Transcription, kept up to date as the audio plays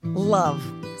Love.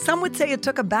 Some would say it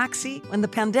took a backseat when the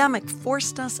pandemic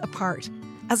forced us apart.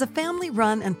 As a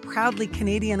family-run and proudly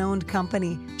Canadian-owned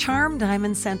company, Charm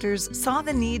Diamond Centers saw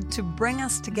the need to bring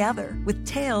us together with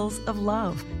tales of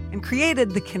love and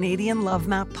created the Canadian Love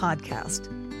Map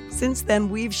podcast. Since then,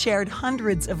 we've shared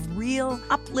hundreds of real,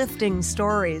 uplifting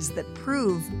stories that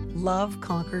prove love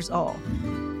conquers all.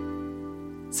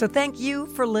 So thank you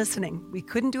for listening. We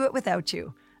couldn't do it without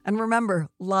you. And remember,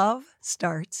 love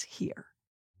starts here.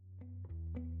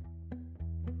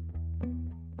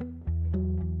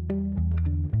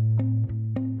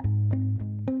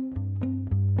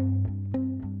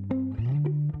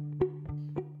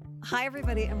 Hi,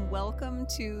 everybody, and welcome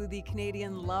to the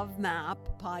Canadian Love Map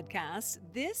podcast.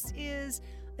 This is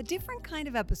a different kind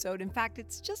of episode. In fact,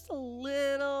 it's just a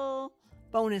little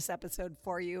bonus episode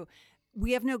for you.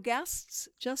 We have no guests,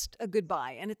 just a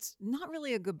goodbye. And it's not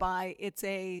really a goodbye, it's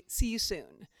a see you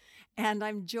soon. And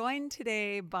I'm joined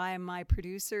today by my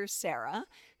producer, Sarah,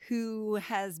 who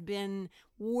has been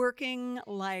working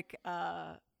like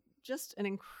just an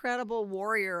incredible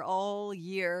warrior all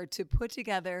year to put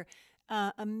together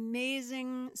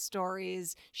amazing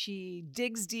stories. She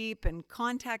digs deep and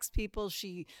contacts people.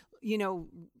 She,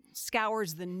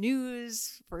 scours the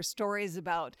news for stories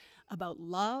about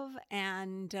love.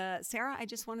 And Sarah, I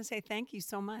just want to say thank you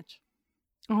so much.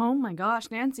 Oh my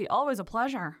gosh, Nancy, always a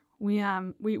pleasure. We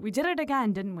did it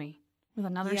again, didn't we? With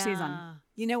another season.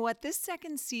 You know what? This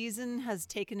second season has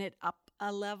taken it up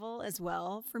a level as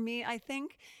well for me, I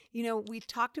think. We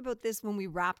talked about this when we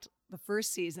wrapped the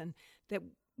first season, that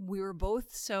we were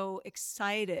both so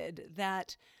excited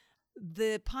that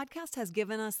the podcast has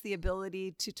given us the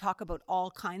ability to talk about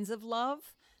all kinds of love,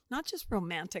 not just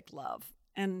romantic love.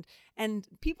 And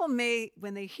people may,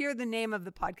 when they hear the name of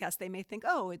the podcast, they may think,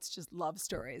 oh, it's just love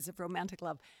stories of romantic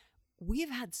love.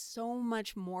 We've had so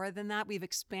much more than that. We've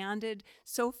expanded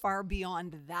so far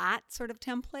beyond that sort of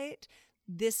template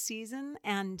this season.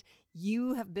 And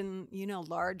you have been,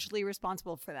 largely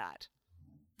responsible for that.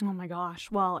 Oh my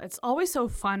gosh. Well, it's always so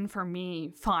fun for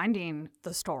me finding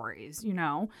the stories,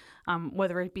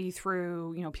 whether it be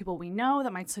through, people we know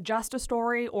that might suggest a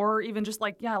story, or even just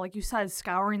like you said,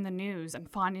 scouring the news and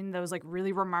finding those like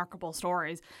really remarkable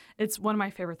stories. It's one of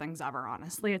my favorite things ever,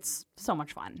 honestly. It's so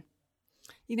much fun.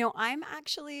 I'm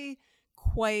actually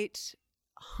quite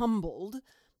humbled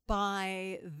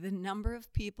by the number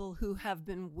of people who have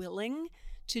been willing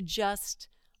to just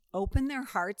open their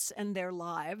hearts and their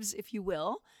lives, if you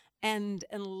will, and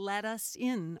let us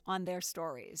in on their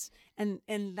stories and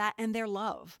their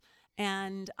love.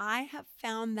 And I have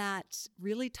found that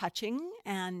really touching,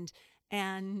 and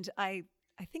I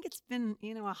think it's been,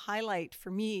 a highlight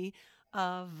for me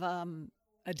of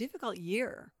a difficult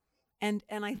year. And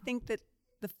I think that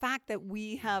the fact that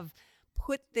we have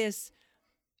put this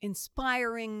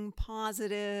inspiring,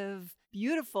 positive,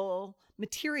 beautiful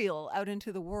material out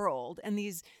into the world, and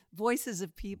these voices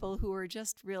of people who are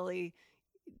just really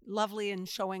lovely and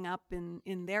showing up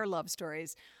in their love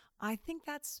stories, I think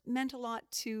that's meant a lot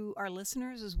to our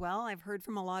listeners as well. I've heard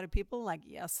from a lot of people like,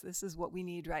 yes, this is what we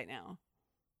need right now.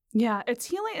 Yeah, it's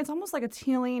healing. It's almost like it's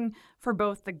healing for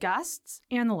both the guests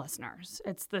and the listeners.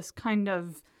 It's this kind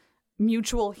of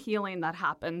mutual healing that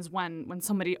happens when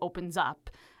somebody opens up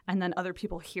and then other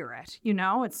people hear it.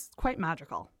 It's quite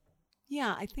magical.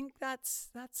 Yeah, I think that's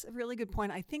a really good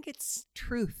point. I think it's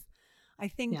truth. I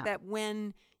think that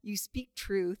when you speak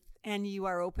truth and you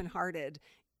are open-hearted,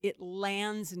 it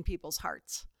lands in people's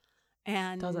hearts.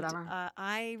 And does it ever?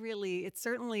 It's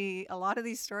certainly, a lot of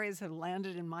these stories have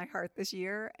landed in my heart this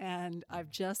year. And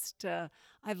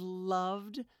I've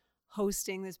loved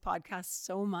hosting this podcast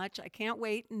so much. I can't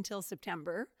wait until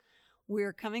September.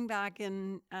 We're coming back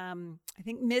in, I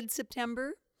think,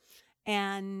 mid-September.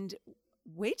 And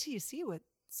wait till you see what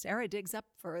Sarah digs up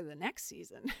for the next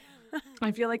season.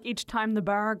 I feel like each time the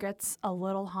bar gets a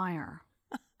little higher.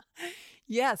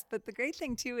 Yes, but the great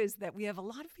thing, too, is that we have a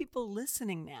lot of people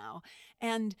listening now.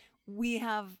 And we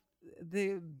have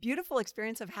the beautiful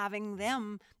experience of having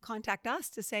them contact us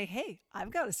to say, hey,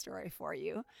 I've got a story for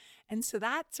you. And so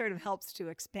that sort of helps to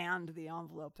expand the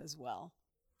envelope as well.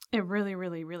 It really,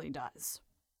 really, really does.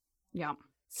 Yeah.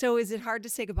 So is it hard to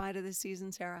say goodbye to this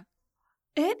season, Sarah?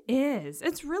 It is.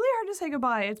 It's really hard to say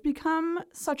goodbye. It's become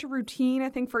such a routine, I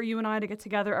think, for you and I to get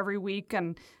together every week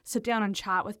and sit down and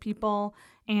chat with people.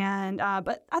 And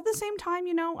but at the same time,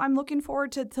 I'm looking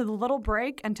forward to the little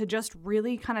break and to just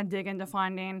really kind of dig into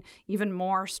finding even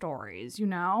more stories,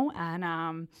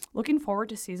 and looking forward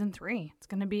to season 3. It's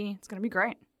gonna be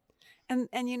great. And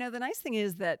the nice thing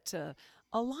is that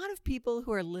a lot of people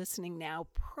who are listening now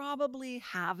probably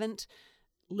haven't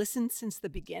listened since the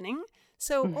beginning.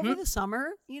 So over the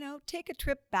summer, take a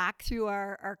trip back through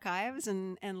our archives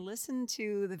and listen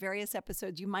to the various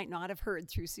episodes you might not have heard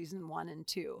through season 1 and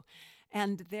 2.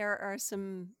 And there are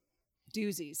some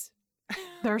doozies.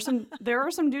 There are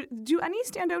some. Do any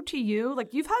stand out to you?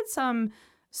 Like, you've had some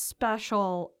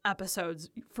special episodes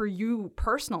for you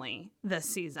personally this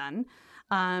season.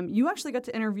 You actually got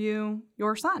to interview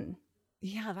your son.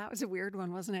 Yeah, that was a weird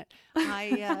one, wasn't it?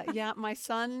 My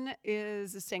son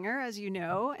is a singer, as you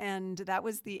know, and that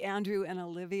was the Andrew and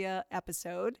Olivia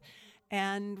episode.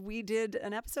 And we did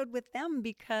an episode with them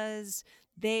because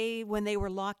when they were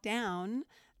locked down,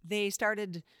 they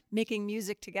started making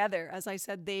music together. As I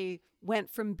said, they went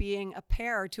from being a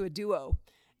pair to a duo.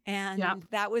 And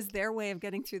that was their way of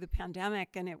getting through the pandemic.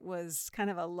 And it was kind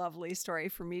of a lovely story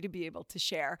for me to be able to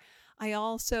share. I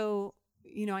also,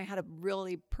 I had a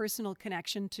really personal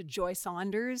connection to Joy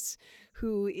Saunders,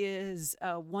 who is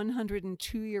a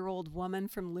 102-year-old woman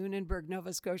from Lunenburg,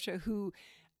 Nova Scotia, who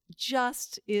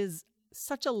just is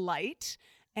such a light.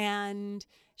 And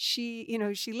she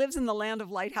lives in the land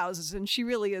of lighthouses, and she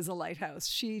really is a lighthouse.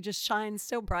 She just shines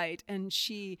so bright, and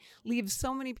she leaves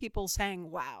so many people saying,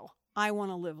 wow, I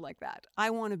want to live like that. I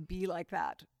want to be like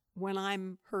that when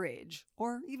I'm her age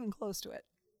or even close to it.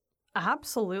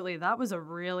 Absolutely. That was a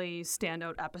really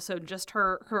standout episode. Just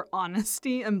her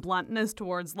honesty and bluntness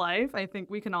towards life. I think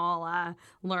we can all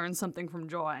learn something from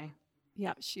Joy.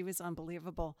 Yeah, she was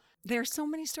unbelievable. There are so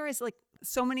many stories, like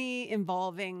so many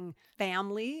involving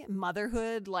family,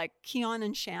 motherhood, like Keon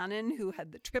and Shannon, who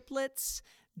had the triplets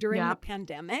during the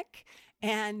pandemic.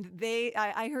 And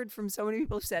I heard from so many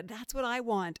people who said, that's what I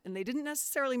want. And they didn't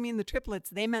necessarily mean the triplets.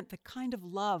 They meant the kind of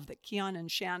love that Keon and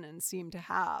Shannon seem to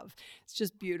have. It's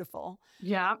just beautiful.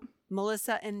 Yeah.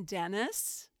 Melissa and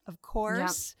Dennis, of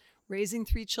course, raising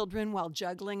 3 children while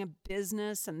juggling a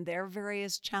business and their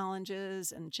various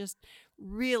challenges, and just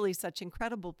really such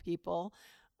incredible people.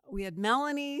 We had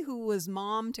Melanie, who was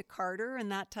mom to Carter,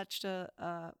 and that touched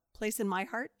a place in my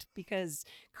heart because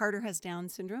Carter has Down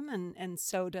syndrome, and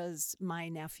so does my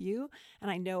nephew. And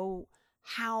I know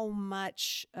how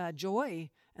much joy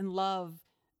and love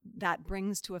that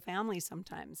brings to a family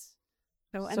sometimes.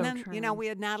 And then, true. We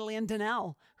had Natalie and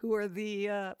Danelle, who are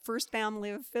the first family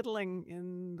of fiddling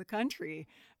in the country.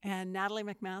 And Natalie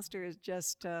McMaster is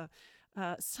just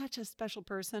such a special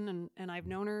person. And I've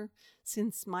known her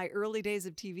since my early days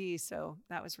of TV. So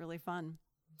that was really fun.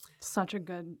 So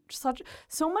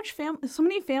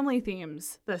many family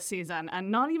themes this season,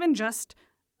 and not even just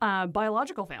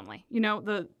biological family.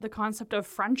 The concept of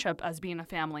friendship as being a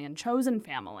family and chosen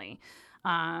family.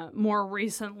 More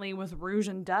recently with Rouge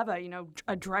and Deva,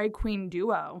 a drag queen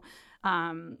duo,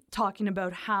 talking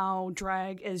about how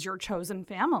drag is your chosen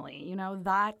family.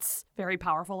 That's very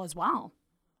powerful as well.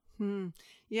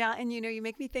 Yeah, and you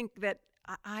make me think that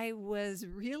I was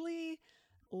really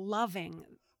loving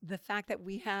the fact that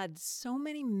we had so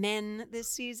many men this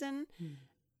season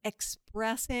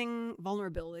expressing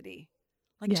vulnerability,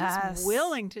 just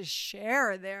willing to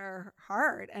share their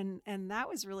heart. And that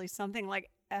was really something. Like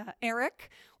Eric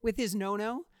with his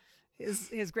no-no,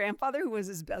 his grandfather, who was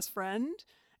his best friend.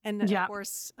 And of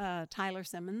course, Tyler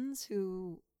Simmons,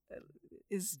 who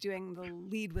is doing the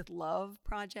Lead with Love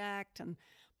project, and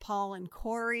Paul and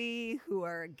Corey, who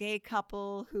are a gay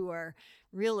couple who are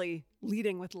really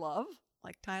leading with love,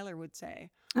 like Tyler would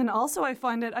say. And also I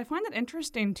find it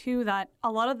interesting too that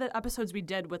a lot of the episodes we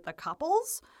did with the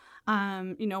couples,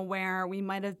 where we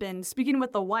might have been speaking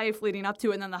with the wife leading up to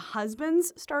it, and then the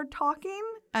husbands start talking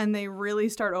and they really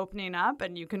start opening up,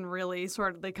 and you can really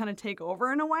they kind of take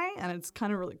over in a way, and it's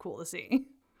kind of really cool to see.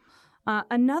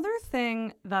 Another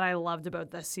thing that I loved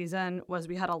about this season was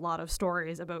we had a lot of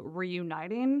stories about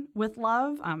reuniting with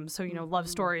love. Love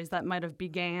stories that might have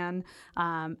began,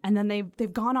 and then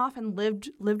they've gone off and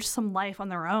lived some life on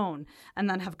their own, and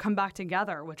then have come back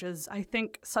together, which is, I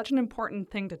think, such an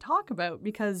important thing to talk about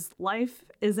because life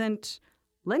isn't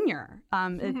linear.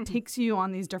 It takes you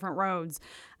on these different roads,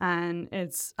 and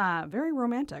it's very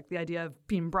romantic, the idea of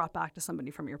being brought back to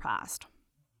somebody from your past.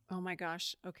 Oh my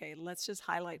gosh. Okay, let's just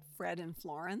highlight Fred and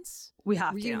Florence. We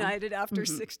have reunited after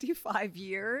 65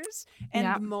 years. And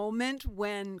the moment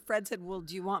when Fred said, well,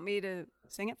 do you want me to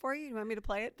sing it for you? Do you want me to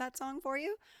play that song for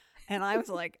you? And I was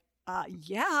like,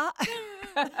 yeah.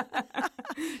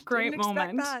 Great Didn't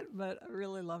moment. Expect that, but I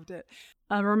really loved it.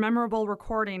 A memorable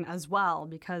recording as well,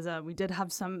 because we did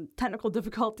have some technical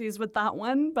difficulties with that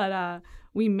one, but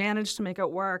we managed to make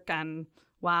it work. And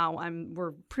wow,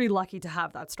 we're pretty lucky to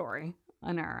have that story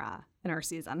in our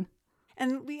season.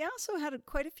 And we also had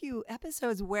quite a few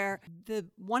episodes where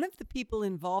one of the people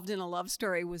involved in a love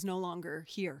story was no longer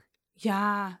here.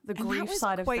 Yeah, the And that grief was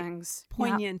side of quite things.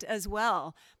 poignant as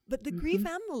well. But the grief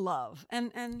Mhm. and the love.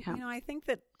 And Yeah. I think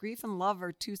that grief and love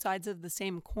are two sides of the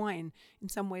same coin. In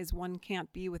some ways, one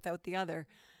can't be without the other.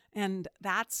 And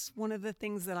that's one of the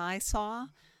things that I saw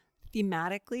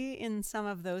thematically in some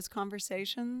of those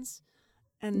conversations.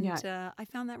 And Yeah. I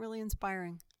found that really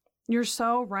inspiring. You're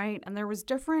so right. And there was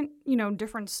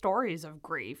different stories of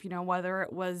grief, whether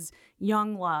it was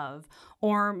young love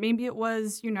or maybe it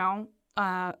was,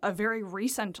 a very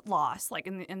recent loss, like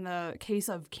in the case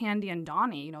of Candy and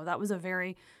Donnie, that was a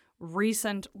very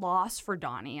recent loss for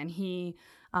Donnie. And he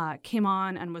came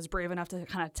on and was brave enough to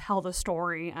kind of tell the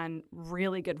story and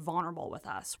really get vulnerable with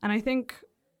us. And I think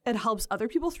it helps other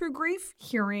people through grief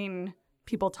hearing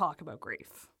people talk about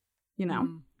grief,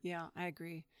 Yeah, I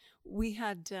agree. We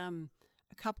had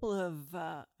a couple of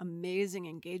amazing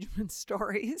engagement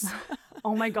stories.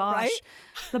 Oh my gosh. Right?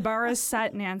 The bar is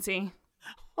set, Nancy.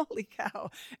 Holy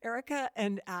cow. Erica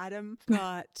and Adam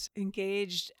got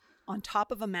engaged on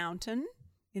top of a mountain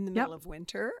in the middle of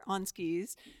winter on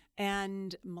skis.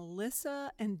 And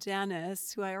Melissa and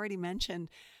Dennis, who I already mentioned,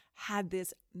 had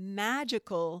this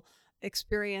magical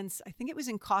experience. I think it was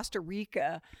in Costa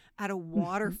Rica at a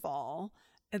waterfall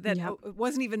that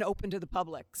wasn't even open to the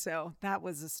public. So that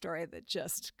was a story that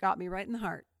just got me right in the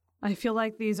heart. I feel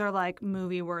like these are like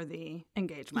movie-worthy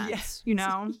engagements. Yes.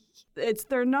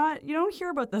 They're not, you don't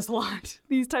hear about this a lot,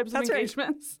 these types of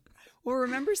engagements. Right. Well,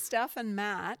 remember Steph and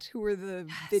Matt, who were the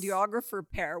videographer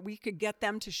pair? We could get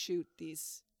them to shoot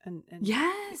these. And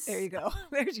yes. There you go.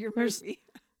 There's your movie.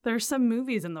 There's some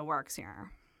movies in the works here.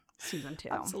 Season 2.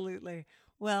 Absolutely.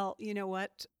 Well, you know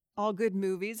what? All good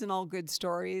movies and all good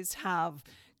stories have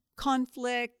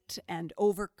conflict and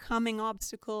overcoming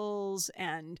obstacles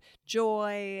and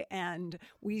joy. And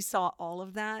we saw all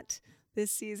of that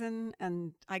this season.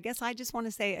 And I guess I just want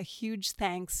to say a huge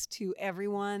thanks to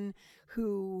everyone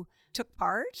who took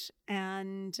part.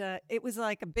 And it was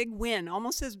like a big win,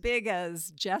 almost as big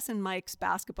as Jess and Mike's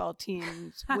basketball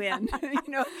team's win.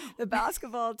 The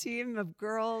basketball team of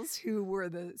girls who were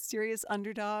the serious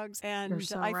underdogs. And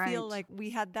I feel like we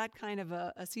had that kind of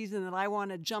a season that I want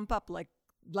to jump up like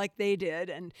they did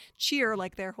and cheer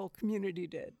like their whole community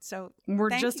did. So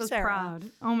we're just you, as Sarah. proud.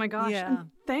 Oh my gosh. Yeah.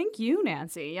 And thank you,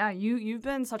 Nancy. Yeah, you've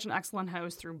been such an excellent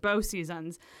host through both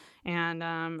seasons. And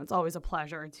it's always a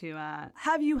pleasure to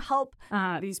have you help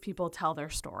these people tell their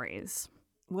stories.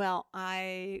 Well,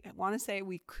 I want to say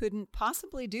we couldn't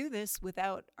possibly do this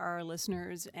without our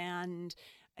listeners. And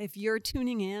if you're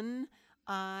tuning in,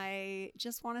 I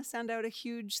just want to send out a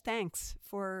huge thanks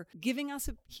for giving us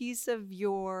a piece of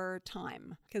your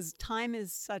time, because time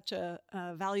is such a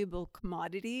valuable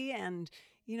commodity, and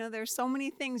there's so many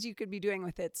things you could be doing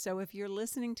with it. So if you're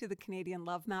listening to the Canadian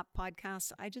Love Map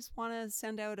podcast, I just want to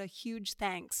send out a huge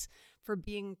thanks for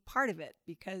being part of it,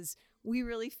 because we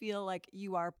really feel like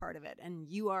you are part of it and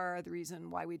you are the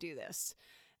reason why we do this.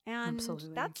 And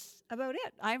Absolutely. That's about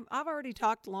it. I've already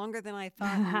talked longer than I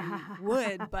thought we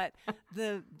would, but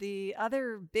the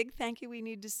other big thank you we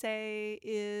need to say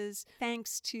is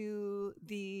thanks to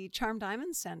the Charm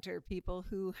Diamond Center people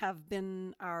who have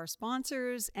been our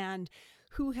sponsors and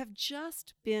who have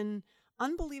just been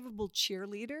unbelievable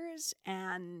cheerleaders,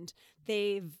 and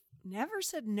they've never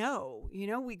said no.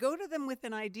 We go to them with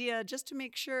an idea just to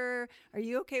make sure, are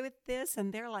you okay with this?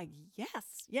 And they're like,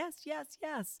 yes, yes, yes,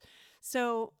 yes.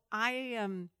 So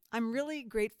I'm really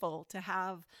grateful to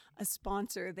have a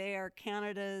sponsor. They are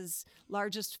Canada's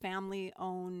largest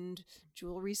family-owned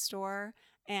jewelry store,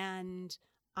 and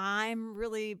I'm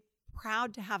really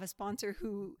proud to have a sponsor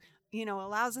who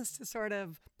allows us to sort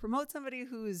of promote somebody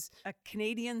who's a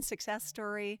Canadian success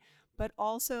story, but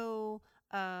also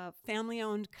a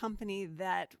family-owned company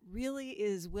that really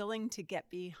is willing to get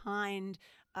behind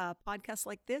a podcast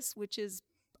like this, which is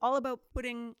all about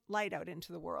putting light out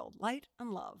into the world, light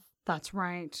and love. That's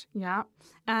right. Yeah.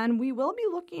 And we will be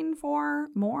looking for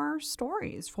more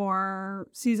stories for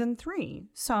season 3.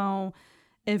 So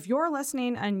if you're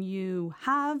listening and you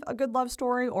have a good love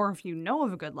story, or if you know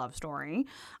of a good love story,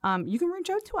 you can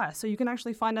reach out to us. So you can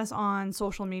actually find us on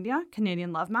social media,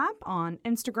 Canadian Love Map, on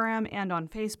Instagram and on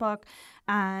Facebook.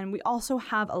 And we also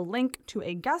have a link to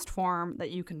a guest form that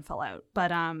you can fill out.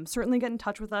 But certainly get in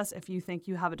touch with us if you think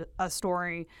you have a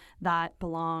story that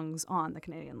belongs on the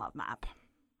Canadian Love Map.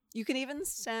 You can even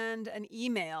send an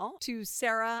email to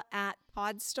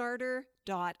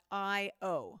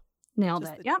sarah@podstarter.io. Nailed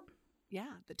it. Yep.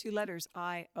 Yeah, the 2 letters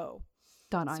I-O.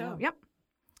 .io. Yep.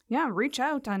 Yeah, reach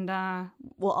out, and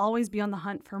we'll always be on the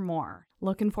hunt for more.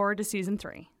 Looking forward to season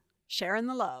 3. Sharing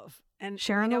the love. And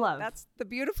sharing the love. That's the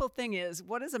beautiful thing is,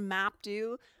 what does a map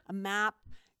do? A map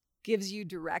gives you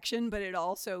direction, but it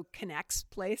also connects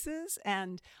places.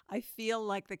 And I feel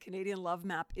like the Canadian Love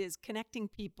Map is connecting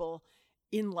people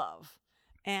in love.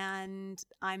 And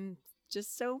I'm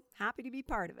just so happy to be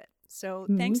part of it. So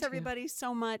thanks everybody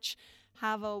so much.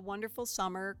 Have a wonderful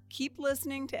summer. Keep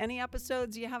listening to any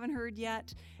episodes you haven't heard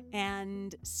yet,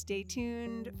 and stay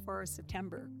tuned for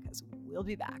September because we'll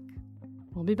be back.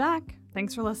 We'll be back.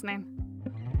 Thanks for listening.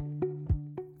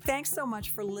 Thanks so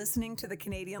much for listening to the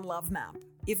Canadian Love Map.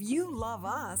 If you love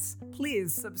us,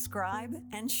 please subscribe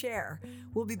and share.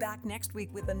 We'll be back next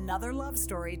week with another love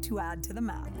story to add to the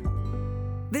map.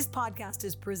 This podcast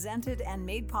is presented and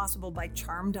made possible by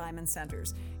Charm Diamond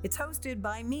Centers. It's hosted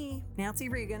by me, Nancy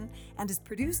Regan, and is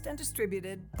produced and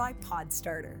distributed by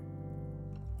Podstarter.